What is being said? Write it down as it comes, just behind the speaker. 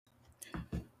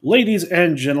Ladies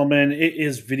and gentlemen, it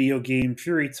is Video Game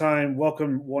Fury time.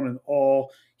 Welcome, one and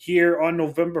all, here on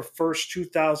November 1st,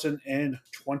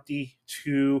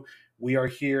 2022. We are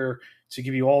here to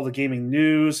give you all the gaming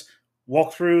news,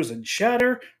 walkthroughs, and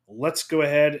chatter. Let's go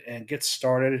ahead and get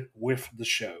started with the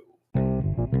show.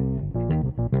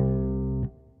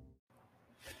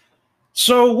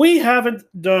 So, we haven't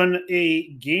done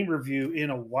a game review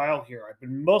in a while here. I've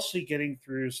been mostly getting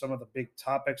through some of the big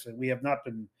topics, and we have not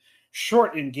been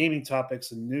short in gaming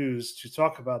topics and news to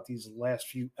talk about these last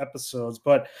few episodes.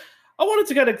 But I wanted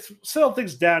to kind of settle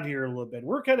things down here a little bit.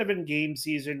 We're kind of in game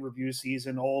season, review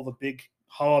season. All the big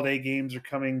holiday games are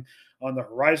coming on the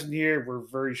horizon here. We're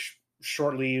very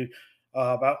shortly,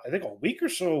 about I think a week or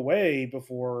so away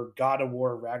before God of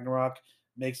War Ragnarok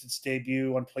makes its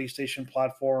debut on PlayStation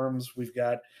platforms. We've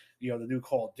got the new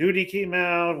Call of Duty came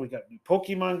out. We got new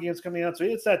Pokemon games coming out. So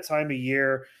it's that time of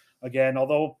year again,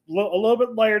 although a little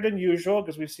bit lighter than usual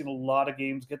because we've seen a lot of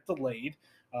games get delayed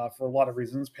for a lot of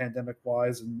reasons, pandemic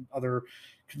wise and other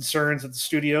concerns at the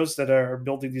studios that are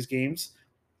building these games.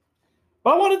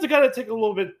 But I wanted to kind of take a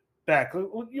little bit back.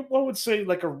 What would say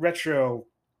like a retro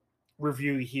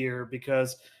review here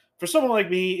because for someone like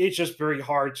me, it's just very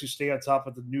hard to stay on top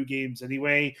of the new games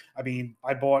anyway. I mean,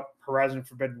 I bought Horizon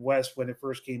Forbidden West when it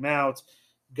first came out,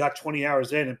 got 20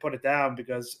 hours in and put it down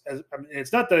because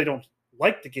it's not that I don't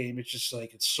like the game, it's just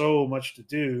like it's so much to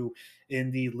do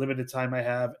in the limited time I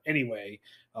have anyway,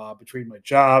 between my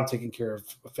job, taking care of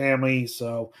a family.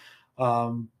 So,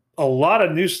 a lot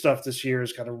of new stuff this year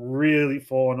is kind of really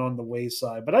fallen on the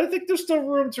wayside, but I think there's still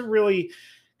room to really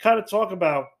kind of talk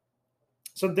about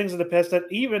some things in the past that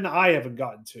even I haven't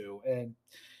gotten to. And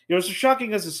as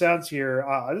shocking as it sounds here,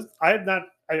 I have not.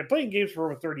 I've been playing games for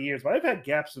over 30 years, but I've had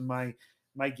gaps in my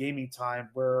gaming time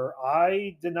where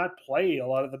I did not play a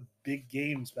lot of the big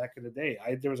games back in the day.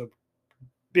 There was a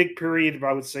big period,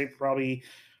 I would say, probably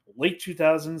late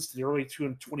 2000s to the early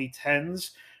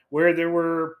 2010s, where there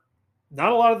were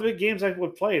not a lot of the big games I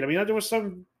would play. I mean, there was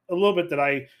some a little bit that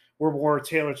I were more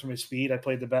tailored to my speed. I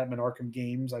played the Batman Arkham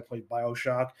games. I played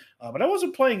Bioshock, but I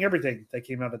wasn't playing everything that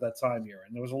came out at that time here.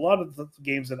 And there was a lot of the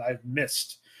games that I've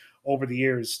missed over the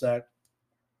years that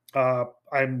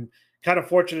I'm kind of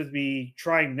fortunate to be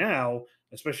trying now,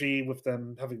 especially with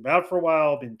them having been out for a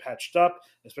while, being patched up.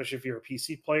 Especially if you're a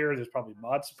PC player, there's probably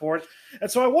mod support.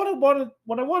 And so what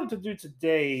I wanted to do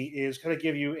today is kind of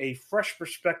give you a fresh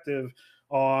perspective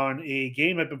on a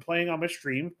game I've been playing on my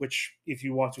stream. Which, if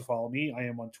you want to follow me, I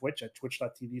am on Twitch at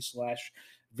twitch.tv/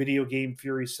 Video Game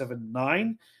Fury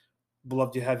 79. Would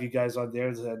love to have you guys on there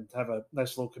and have a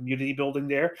nice little community building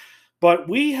there. But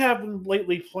we have been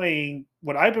lately playing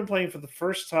what I've been playing for the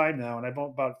first time now, and I'm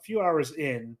about a few hours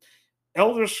in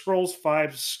Elder Scrolls V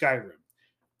Skyrim.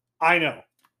 I know,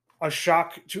 a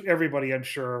shock to everybody, I'm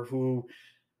sure, who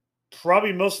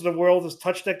probably most of the world has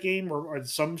touched that game or in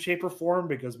some shape or form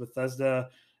because Bethesda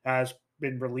has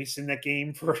been releasing that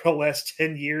game for the last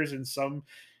 10 years in some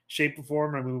shape or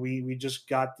form. I mean, we just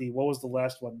got what was the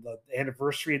last one? The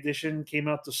anniversary edition came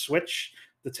out to Switch,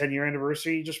 the 10-year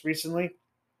anniversary just recently.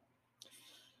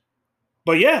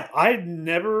 But yeah, I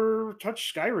never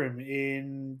touched Skyrim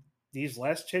in these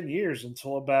last 10 years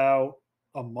until about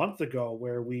a month ago,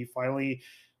 where we finally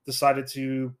decided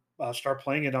to start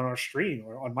playing it on our stream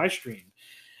or on my stream.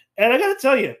 And I got to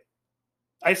tell you,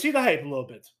 I see the hype a little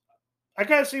bit. I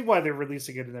kind of see why they're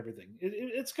releasing it and everything.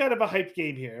 It's kind of a hype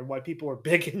game here, and why people are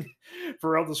begging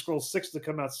for Elder Scrolls 6 to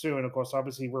come out soon. Of course,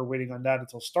 obviously, we're waiting on that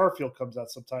until Starfield comes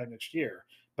out sometime next year.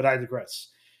 But I digress.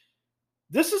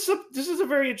 This is a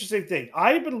very interesting thing.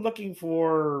 I've been looking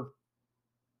for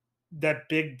that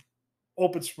big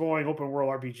open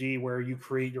world RPG where you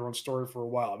create your own story for a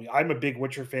while. I mean, I'm a big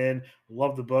Witcher fan.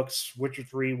 Love the books. Witcher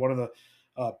 3, one of the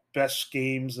best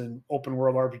games in open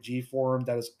world RPG form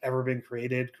that has ever been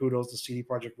created. Kudos to CD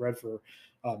Projekt Red for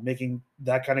making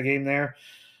that kind of game there.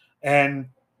 And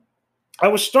I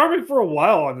was starving for a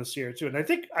while on this here too, and I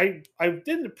think I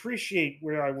didn't appreciate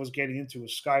where I was getting into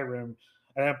with Skyrim,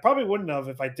 and I probably wouldn't have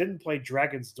if I didn't play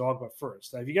Dragon's Dogma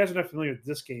first. Now, if you guys are not familiar with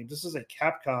this game, this is a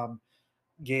Capcom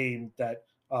game that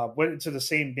went into the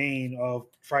same vein of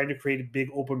trying to create a big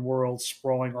open world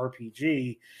sprawling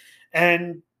RPG,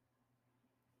 and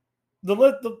the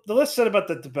less said about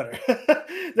that, the better.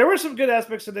 There were some good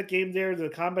aspects of that game. There, the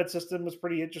combat system was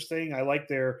pretty interesting. I like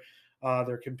their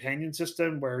companion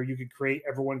system where you could create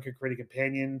everyone could create a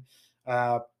companion.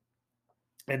 Uh,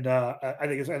 and I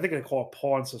think they call it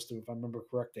pawn system if I remember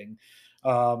correcting.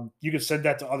 You could send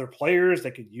that to other players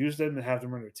that could use them and have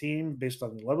them on their team based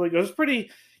on the level. It was pretty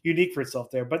unique for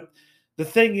itself there. But the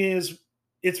thing is,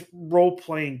 it's role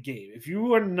playing game. If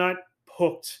you are not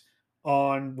hooked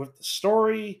on with the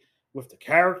story, with the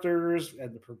characters,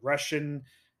 and the progression,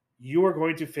 you are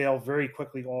going to fail very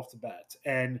quickly off the bat.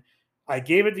 And I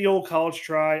gave it the old college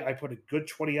try. I put a good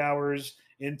 20 hours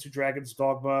into Dragon's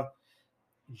Dogma.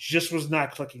 Just was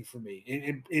not clicking for me.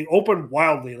 It opened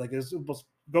wildly. Like it was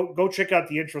go check out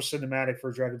the intro cinematic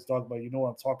for Dragon's Dogma. You know what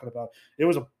I'm talking about. It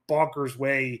was a bonkers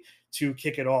way to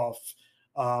kick it off.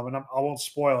 And I won't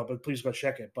spoil it, but please go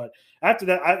check it. But after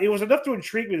that, it was enough to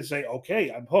intrigue me to say,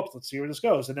 okay, I'm hooked. Let's see where this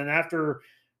goes. And then after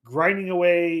grinding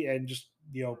away and just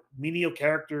menial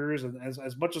characters, and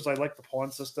as much as I like the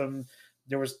pawn system,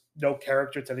 there was no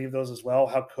character to any of those as well.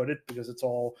 How could it? Because it's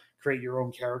all create your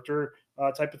own character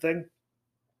type of thing.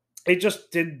 It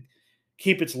just didn't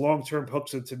keep its long term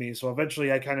hooks into me. So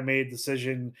eventually, I kind of made a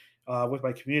decision with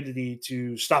my community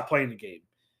to stop playing the game.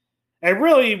 And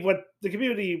really, what the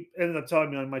community ended up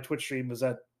telling me on my Twitch stream was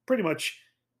that pretty much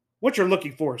what you're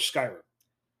looking for is Skyrim.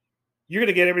 You're going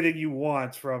to get everything you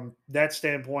want from that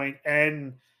standpoint,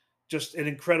 and just an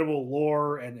incredible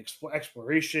lore and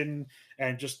exploration,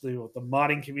 and just the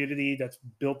modding community that's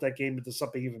built that game into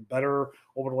something even better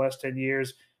over the last 10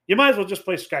 years. You might as well just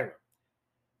play Skyrim.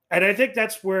 And I think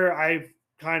that's where I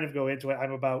kind of go into it.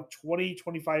 I'm about 20,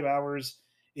 25 hours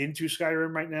into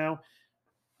Skyrim right now.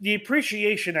 The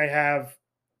appreciation I have,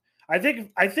 I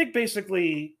think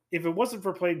basically, if it wasn't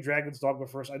for playing Dragon's Dogma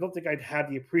first, I don't think I'd have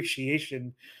the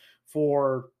appreciation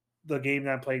for the game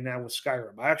that I'm playing now with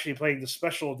Skyrim. I'm actually playing the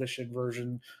special edition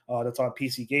version that's on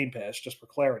PC Game Pass, just for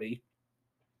clarity.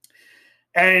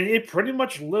 And it pretty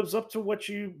much lives up to what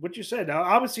you said. Now,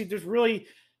 obviously, there's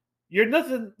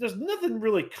nothing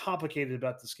really complicated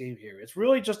about this game here. It's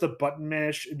really just a button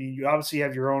mash. I mean, you obviously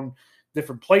have your own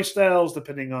different play styles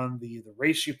depending on the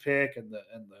race you pick, and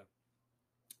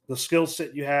the skill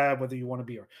set you have, whether you want to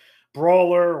be a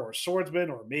brawler or a swordsman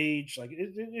or a mage. Like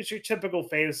it's your typical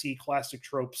fantasy classic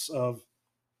tropes of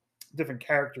different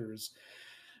characters,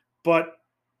 but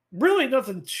really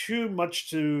nothing too much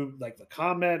to like the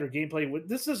combat or gameplay.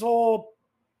 This is all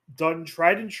done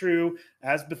tried and true,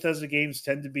 as Bethesda games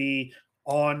tend to be,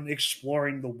 on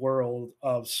exploring the world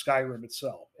of Skyrim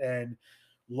itself. And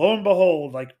lo and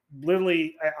behold, like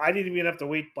literally, I didn't even have to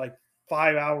wait like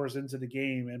 5 hours into the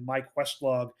game, and my quest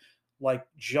log like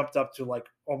jumped up to like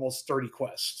almost 30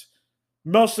 quests.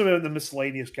 Most of it in the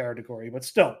miscellaneous category, but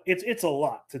still, it's a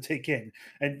lot to take in.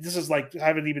 And this is like I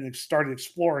haven't even started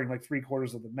exploring like 3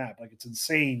 quarters of the map. Like it's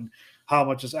insane how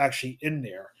much is actually in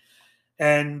there.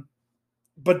 And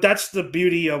but that's the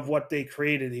beauty of what they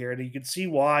created here, and you can see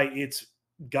why it's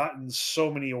gotten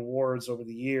so many awards over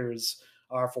the years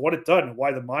for what it done, and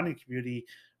why the modding community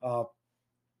uh,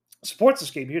 supports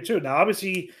this game here too. Now,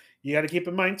 obviously, you got to keep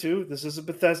in mind too, this is a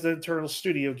Bethesda internal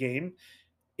studio game.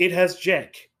 It has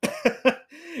jank.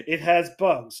 It has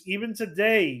bugs. Even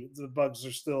today, the bugs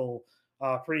are still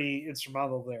pretty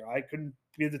insurmountable there. I couldn't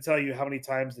begin to tell you how many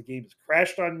times the game has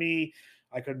crashed on me.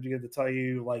 I couldn't begin to tell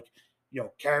you, like,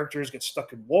 characters get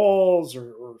stuck in walls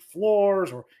or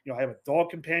floors, or, I have a dog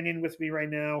companion with me right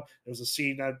now. There's a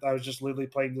scene that I was just literally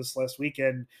playing this last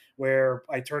weekend where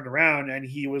I turned around and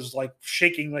he was like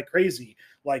shaking like crazy.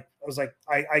 Like, I was like,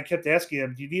 I kept asking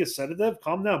him, do you need a sedative?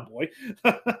 Calm down, boy.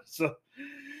 so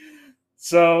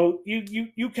so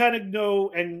you kind of know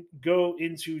and go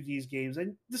into these games,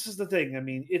 and this is the thing. I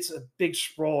mean, it's a big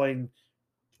sprawling,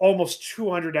 almost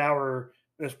 200-hour,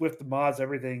 with the mods,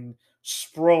 everything,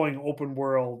 sprawling open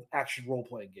world action role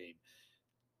playing game.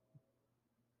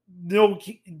 No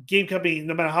game company,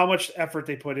 no matter how much effort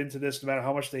they put into this, no matter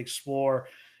how much they explore,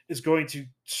 is going to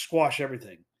squash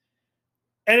everything.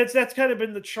 And that's kind of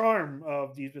been the charm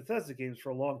of these Bethesda games for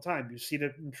a long time. You've seen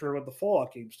it, I'm sure, with the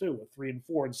Fallout games too, with 3 and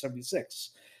 4 and 76.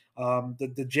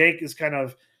 The jank is kind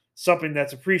of something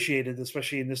that's appreciated,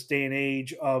 especially in this day and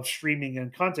age of streaming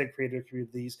and content creator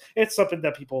communities. It's something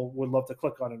that people would love to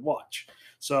click on and watch.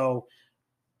 So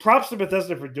props to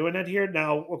Bethesda for doing that here.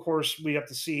 Now, of course, we have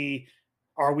to see,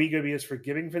 are we going to be as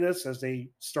forgiving for this as they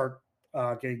start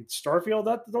getting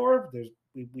Starfield at the door?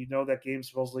 We know that game's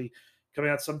supposedly coming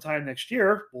out sometime next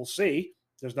year. We'll see.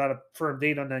 There's not a firm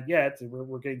date on that yet.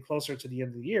 We're getting closer to the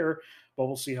end of the year, but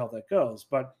we'll see how that goes.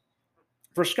 But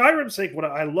for Skyrim's sake, what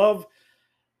I love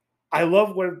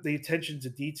what the attention to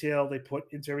detail they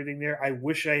put into everything there. I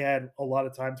wish I had a lot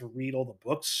of time to read all the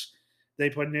books they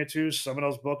put in there too. Some of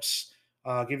those books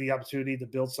give you the opportunity to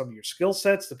build some of your skill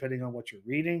sets depending on what you're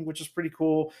reading, which is pretty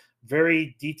cool.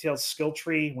 Very detailed skill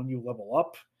tree when you level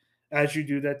up as you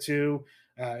do that too.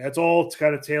 It's all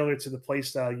kind of tailored to the play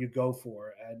style you go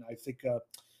for, and I think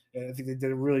they did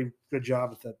a really good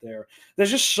job with that there. There's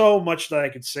just so much that I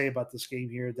could say about this game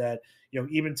here that,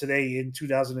 even today in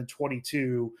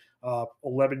 2022,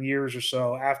 11 years or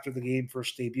so after the game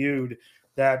first debuted,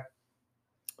 that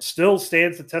still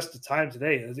stands the test of time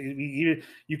today.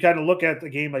 You kind of look at a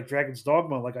game like Dragon's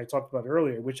Dogma, like I talked about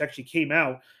earlier, which actually came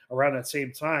out around that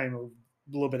same time, or a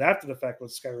little bit after the fact when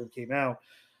Skyrim came out.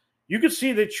 You could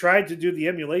see they tried to do the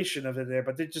emulation of it there,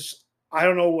 but they just, I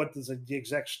don't know what the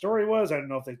exact story was. I don't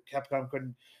know if Capcom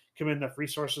couldn't commit enough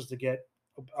resources to get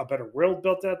a better world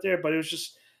built out there, but it was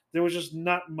just, there was just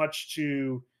not much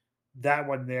to that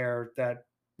one there that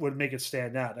would make it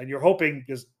stand out. And you're hoping,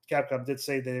 because Capcom did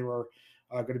say they were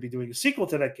going to be doing a sequel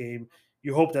to that game,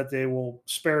 you hope that they will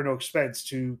spare no expense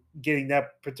to getting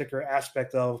that particular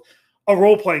aspect of a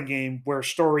role playing game where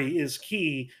story is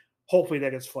key. Hopefully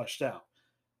that gets fleshed out.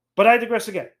 But I digress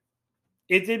again.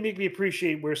 It did make me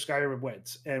appreciate where Skyrim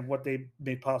went and what they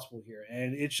made possible here.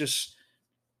 And it's just,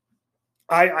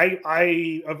 I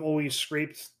have always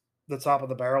scraped the top of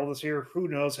the barrel this year. Who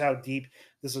knows how deep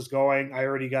this is going? I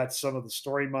already got some of the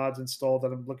story mods installed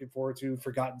that I'm looking forward to.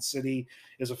 Forgotten City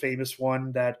is a famous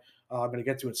one that I'm going to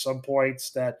get to at some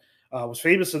points. That was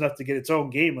famous enough to get its own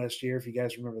game last year, if you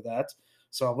guys remember that.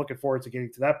 So I'm looking forward to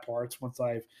getting to that part once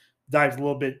I've dived a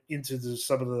little bit into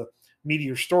some of the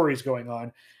meteor stories going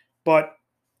on. But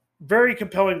very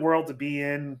compelling world to be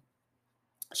in.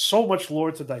 So much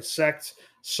lore to dissect.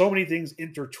 So many things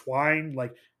intertwined.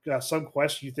 Like some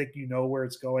quests, you think you know where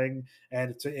it's going,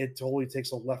 and it totally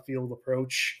takes a left field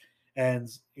approach. And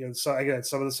so again,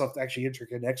 some of the stuff actually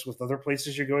interconnects with other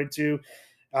places you're going to.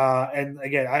 And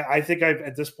again, I think I've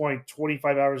at this point,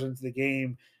 25 hours into the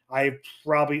game, I've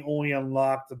probably only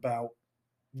unlocked about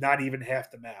not even half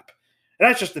the map. And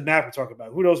that's just the map we're talking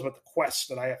about. Who knows about the quests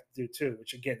that I have to do too,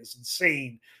 which again is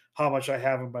insane how much I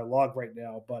have in my log right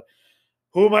now. But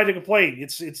who am I to complain?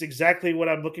 It's exactly what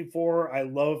I'm looking for. I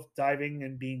love diving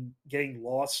and getting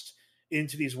lost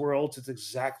into these worlds. It's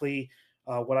exactly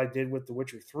what I did with The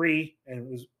Witcher 3,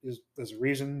 and there's a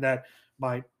reason that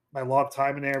my log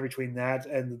time in there between that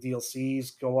and the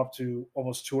DLCs go up to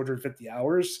almost 250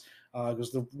 hours,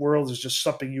 because the world is just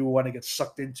something you want to get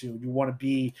sucked into. You want to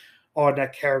be on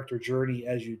that character journey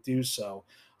as you do so.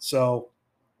 So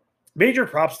major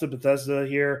props to Bethesda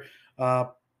here. Uh,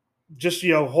 just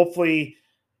hopefully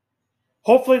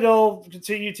they'll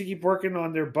continue to keep working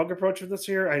on their bug approach for this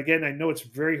year. Again, I know it's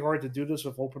very hard to do this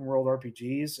with open world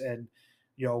RPGs, and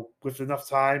with enough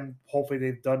time, hopefully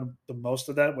they've done the most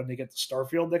of that when they get to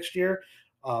Starfield next year.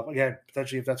 Again,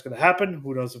 potentially if that's going to happen,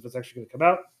 who knows if it's actually going to come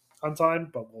out on time,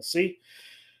 but we'll see.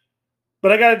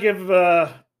 But I got to give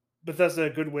Bethesda a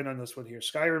good win on this one here.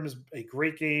 Skyrim is a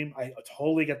great game. I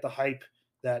totally get the hype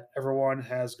that everyone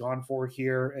has gone for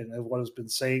here and what has been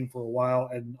saying for a while,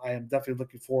 and I am definitely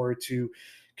looking forward to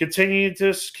continuing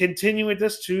this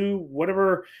to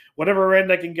whatever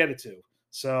end I can get it to.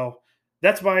 So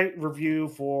that's my review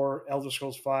for Elder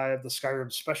Scrolls V, the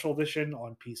Skyrim Special Edition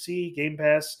on PC Game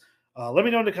Pass. Let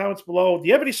me know in the comments below. Do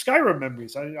you have any Skyrim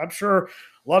memories? I'm sure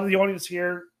a lot of the audience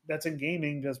here that's in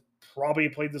gaming has probably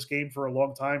played this game for a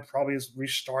long time, probably has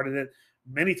restarted it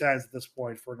many times at this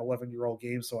point for an 11-year-old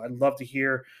game. So I'd love to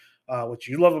hear what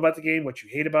you love about the game, what you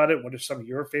hate about it, what are some of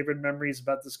your favorite memories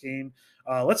about this game.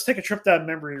 Let's take a trip down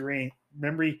memory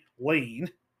lane.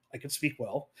 I can speak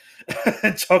well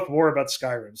and talk more about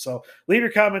Skyrim. So leave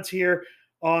your comments here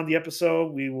on the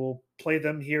episode. We will play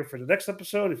them here for the next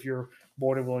episode if you're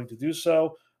more than willing to do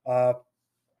so.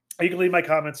 You can leave my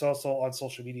comments also on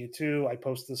social media too. I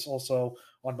post this also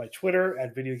on my Twitter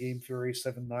at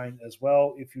VideoGameFury79 as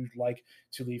well if you'd like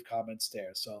to leave comments there.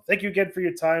 So thank you again for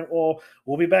your time all.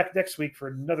 We'll be back next week for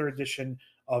another edition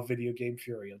of Video Game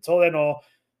Fury. Until then all,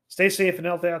 stay safe and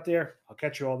healthy out there. I'll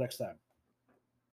catch you all next time.